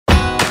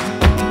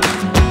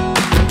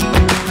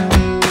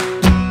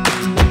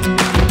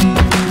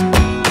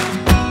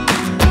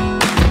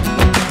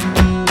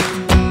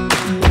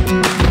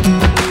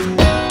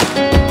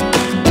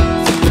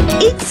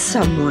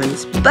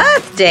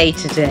birthday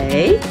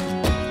today.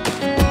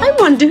 I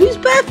wonder whose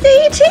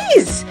birthday it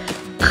is.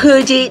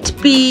 Could it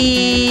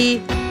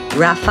be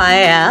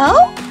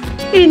Raphael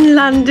in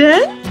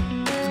London?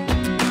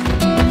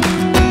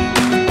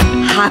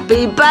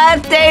 Happy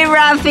birthday,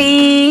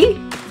 Raphy!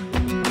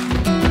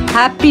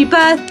 Happy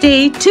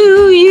birthday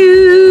to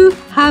you.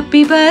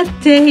 Happy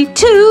birthday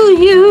to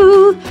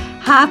you.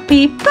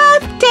 Happy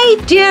birthday,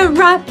 dear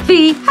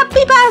Raphy.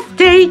 Happy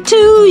birthday to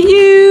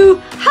you.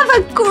 Have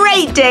a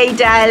great day,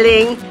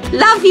 darling.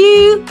 Love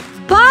you.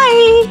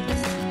 Bye.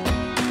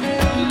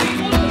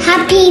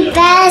 Happy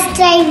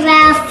birthday,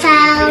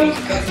 Raphael.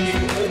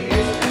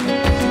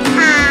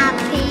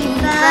 Happy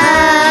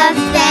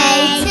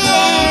birthday to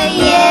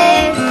you.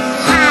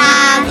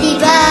 Happy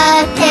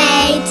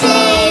birthday to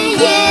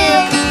you.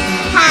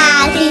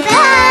 Happy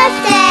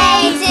birthday,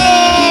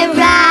 dear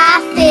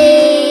Raphy.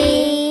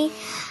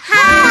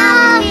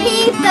 Happy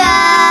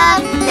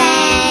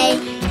birthday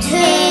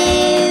to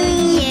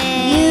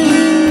you.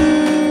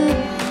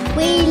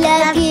 We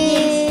love you.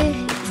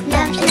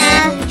 Love,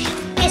 love.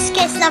 Kiss,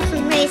 love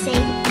from Racy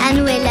and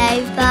Willow.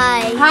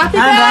 Bye. Happy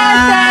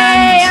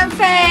birthday,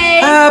 Raphy.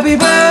 Happy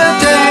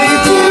birthday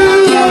to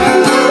you.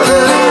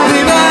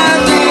 Happy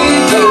birthday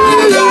to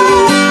you.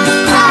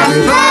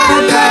 Happy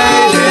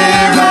birthday,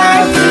 dear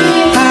Raphy.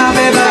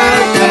 Happy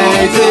birthday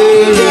to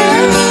you.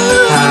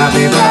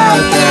 Happy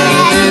birthday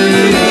to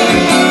you.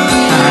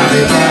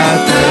 Happy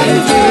birthday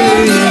to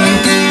you.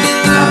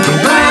 Happy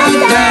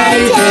birthday,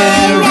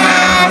 dear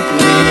Raphy.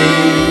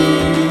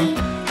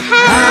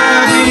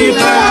 Happy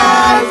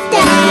birthday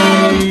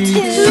to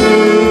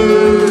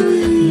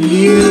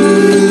you.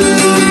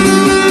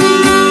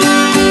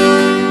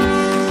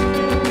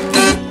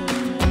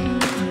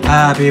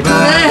 Happy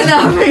birthday. Happy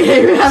birthday,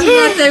 Raphy.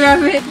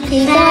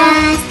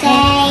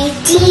 Happy birthday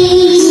to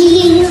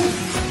you.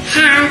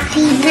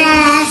 Happy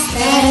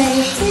birthday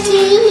to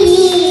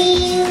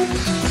you.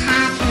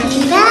 Happy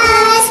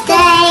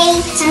birthday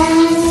to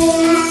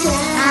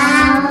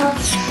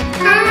us.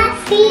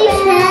 Happy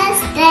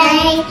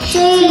birthday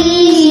to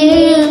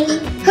you.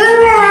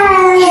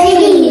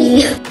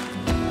 Hooray!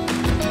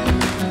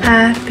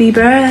 Happy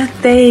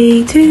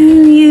birthday to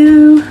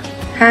you.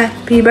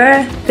 Happy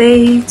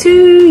birthday to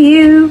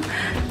you.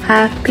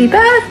 Happy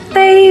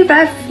birthday,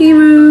 Raphy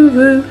Woo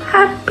Woo.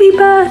 Happy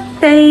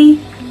birthday,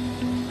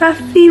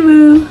 Raphy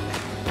Woo.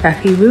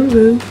 Raphy Woo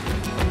Woo.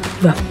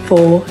 You are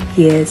 4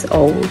 years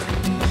old.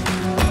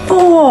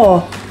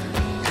 4!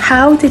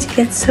 How did you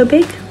get so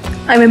big?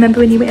 I remember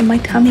when you were in my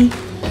tummy.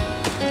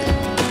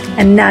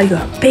 And now you're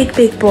a big,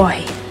 big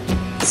boy.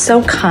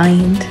 So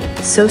kind,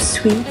 so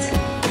sweet,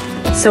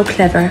 so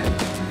clever.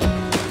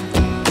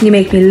 You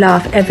make me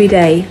laugh every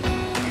day.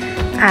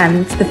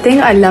 And the thing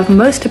I love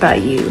most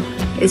about you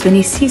is when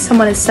you see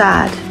someone is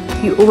sad,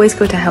 you always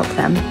go to help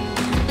them.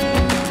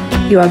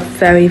 You are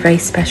very, very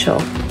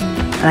special.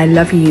 And I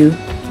love you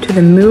to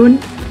the moon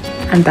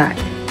and back.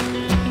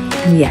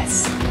 And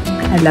yes,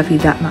 I love you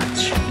that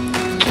much.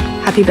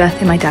 Happy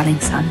birthday, my darling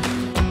son.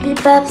 Happy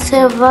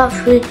birthday,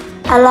 Raphy.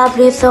 I love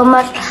you so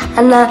much,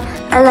 and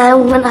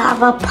I'm gonna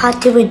have a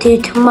party with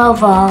you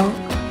tomorrow.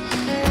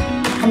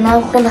 And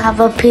I'm gonna have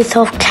a piece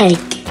of cake.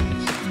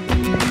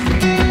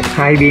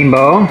 Hi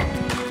Bimbo,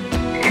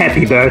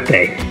 happy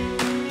birthday.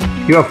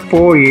 You are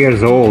 4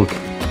 years old.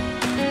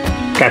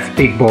 That's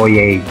big boy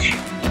age.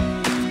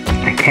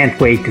 I can't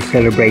wait to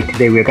celebrate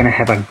today. We're gonna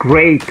have a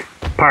great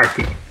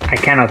party. I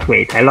cannot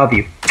wait. I love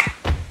you.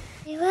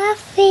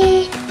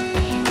 Raphy,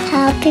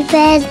 happy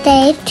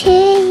birthday to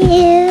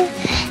you.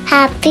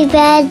 Happy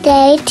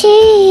birthday to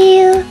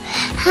you.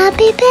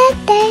 Happy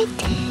birthday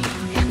to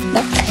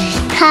you.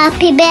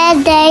 Happy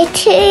birthday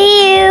to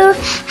you.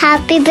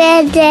 Happy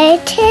birthday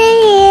to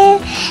you.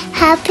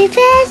 Happy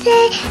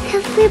birthday,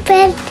 happy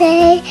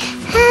birthday,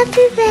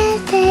 happy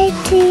birthday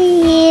to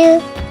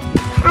you.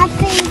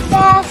 Happy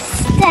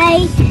birthday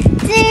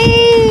to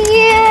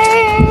you.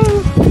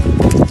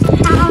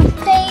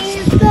 Happy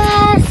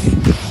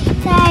birthday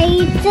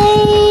to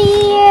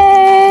you.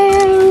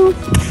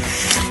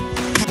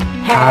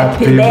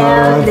 Happy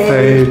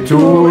birthday to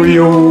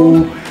you.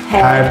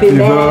 Happy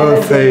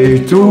birthday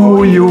to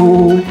you.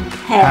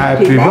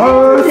 Happy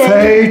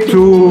birthday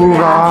to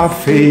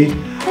Raphy.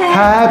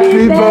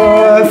 Happy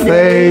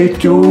birthday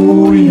to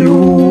you.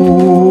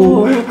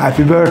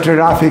 Happy birthday,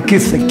 Raphy.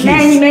 Kiss a kiss.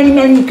 Many, many,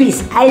 many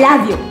kisses. I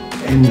love you.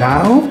 And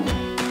now,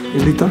 a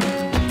little.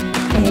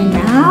 And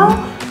now,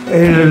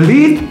 A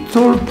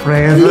little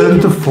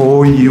present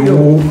for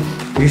you.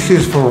 This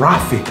is for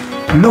Raphy.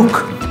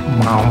 Look.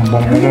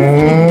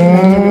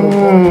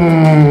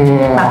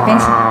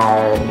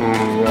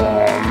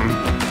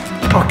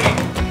 Okay.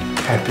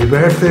 Happy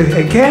birthday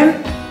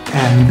again.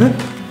 And,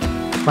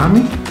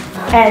 Mommy?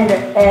 and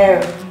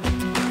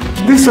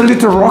This is a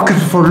little rocket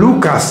for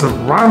Lucas.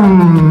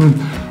 Run,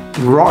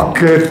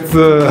 rocket.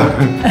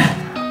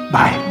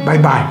 Bye, bye,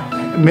 bye.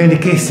 Many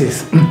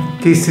kisses.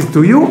 Kisses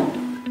to you.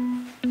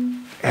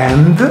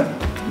 And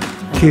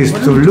kiss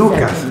to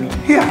Lucas.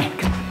 Here.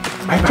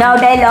 Bye, bye. ciao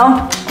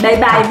bello. Bye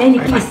bye, many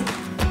kisses.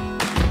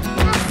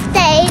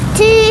 Birthday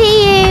to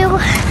you.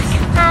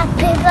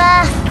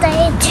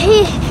 birthday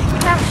to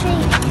Raphy.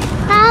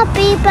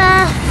 Happy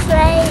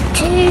birthday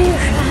to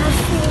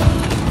Raphy.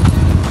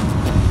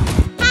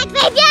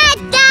 Happy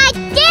birthday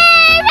to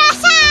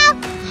Russell.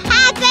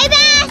 Happy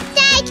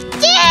birthday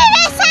to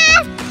Russell.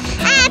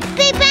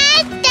 Happy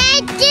birthday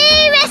to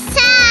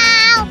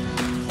Russell.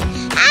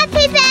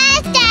 Happy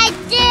birthday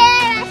to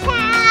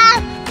Russell.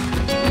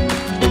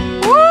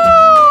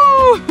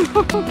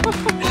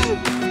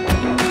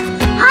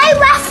 Hi,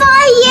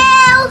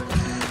 Raphael.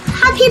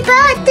 Happy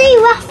birthday,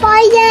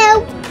 Raphael.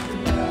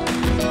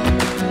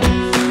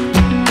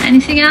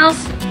 Anything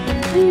else?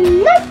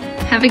 No.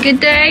 Have a good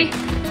day.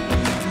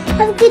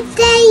 Have a good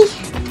day.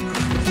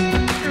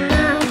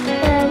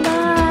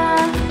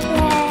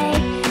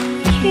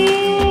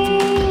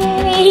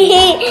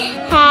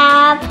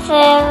 Happy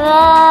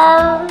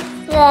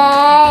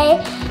birthday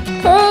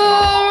to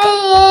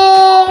you.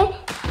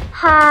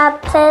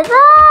 Happy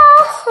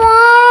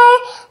birthday,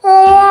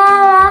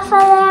 dear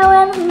Raphael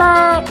and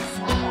Max.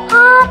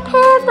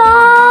 Happy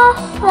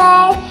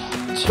birthday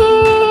to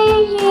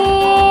you.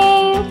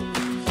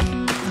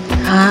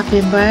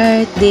 Happy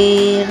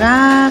birthday,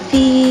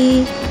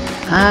 Raphy.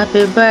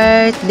 Happy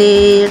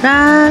birthday,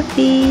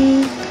 Raphy.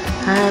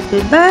 Happy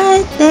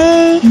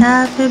birthday,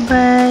 happy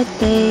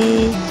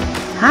birthday.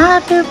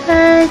 Happy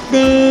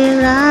birthday,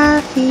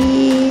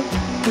 Raphy.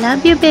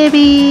 Love you,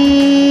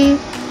 baby.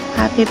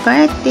 Happy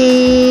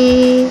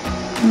birthday.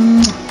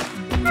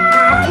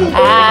 Happy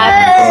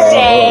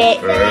birthday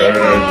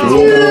to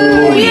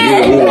you.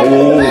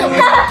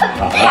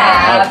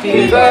 Happy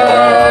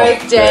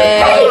birthday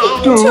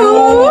to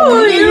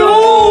you.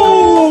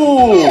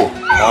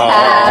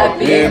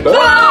 Happy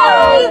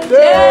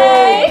birthday,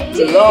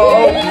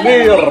 lovely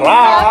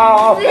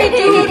Raphy.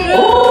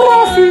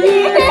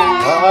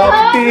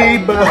 Happy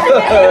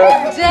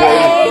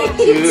birthday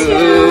to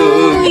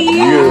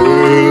you.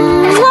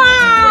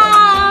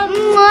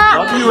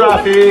 Love you,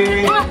 Raphy.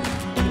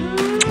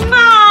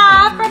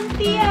 From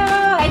Theo.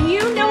 And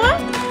you, Noah?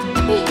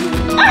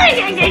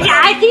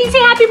 Can you say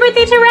happy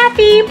birthday to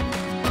Raphy?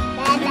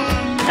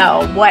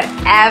 Oh,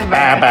 whatever.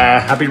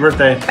 Happy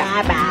birthday.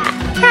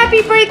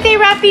 Happy birthday,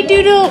 Raphy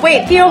Doodle.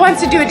 Wait, Theo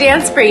wants to do a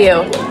dance for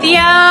you.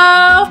 Theo,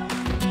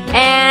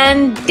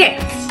 and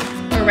dance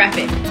for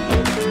Raphy.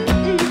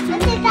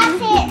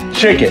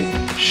 Shake it,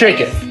 shake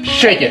it,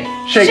 shake it,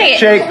 shake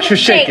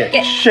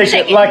it, shake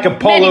it like a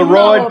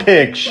Polaroid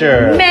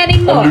picture. Many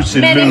more, Lucy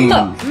many Lou.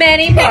 more,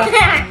 many more.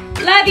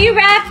 Love you,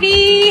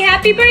 Raphy.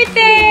 Happy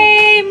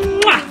birthday.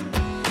 Mwah.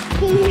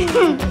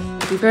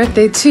 Happy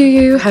birthday to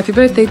you, happy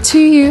birthday to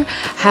you,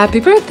 happy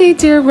birthday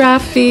dear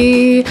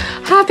Raphy,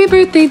 happy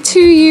birthday to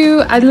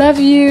you, I love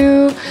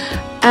you,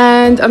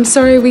 and I'm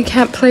sorry we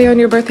can't play on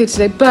your birthday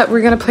today, but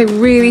we're gonna play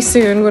really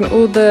soon when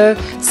all the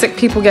sick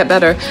people get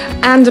better,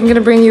 and I'm gonna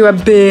bring you a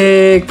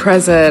big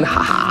present,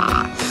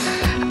 haha.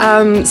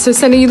 So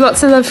sending you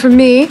lots of love from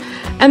me,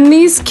 and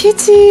these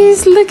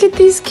kitties, look at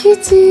these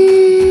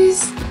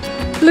kitties,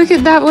 look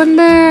at that one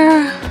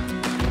there,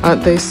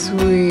 aren't they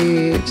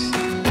sweet?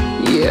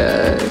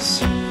 Yes.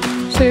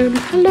 So,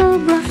 hello,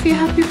 Raphy,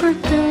 happy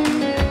birthday.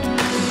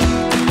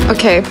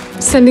 Okay,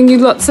 sending you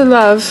lots of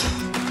love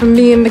from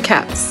me and the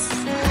cats.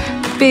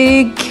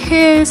 Big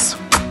kiss.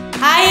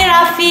 Hi,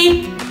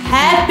 Raphy.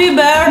 Happy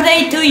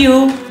birthday to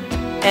you.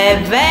 A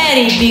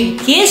very big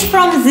kiss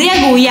from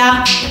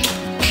Ziaguya.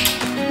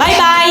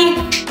 Bye-bye.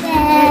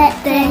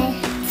 Birthday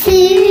to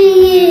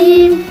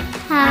you.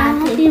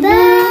 Happy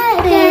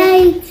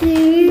birthday to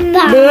you.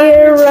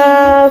 Dear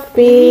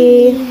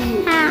Raphy.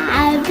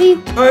 Happy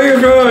Hi,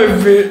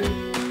 Raphy.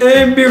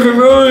 Happy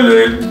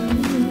birthday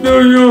to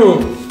you.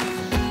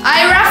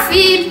 Hi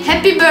Raphy,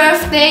 happy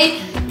birthday!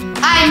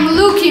 I'm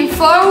looking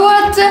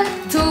forward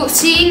to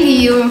seeing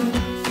you.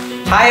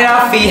 Hi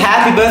Raphy,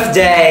 happy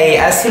birthday!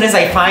 As soon as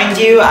I find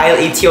you, I'll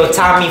eat your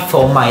tummy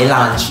for my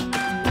lunch.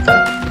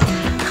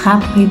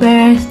 Happy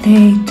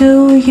birthday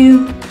to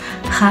you.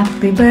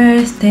 Happy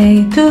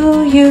birthday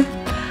to you.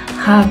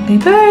 Happy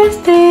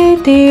birthday,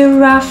 dear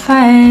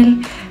Raphael.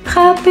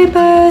 Happy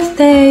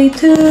birthday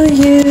to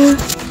you.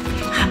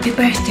 Happy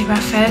birthday,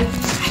 Raphael.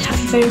 I love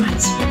you very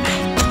much.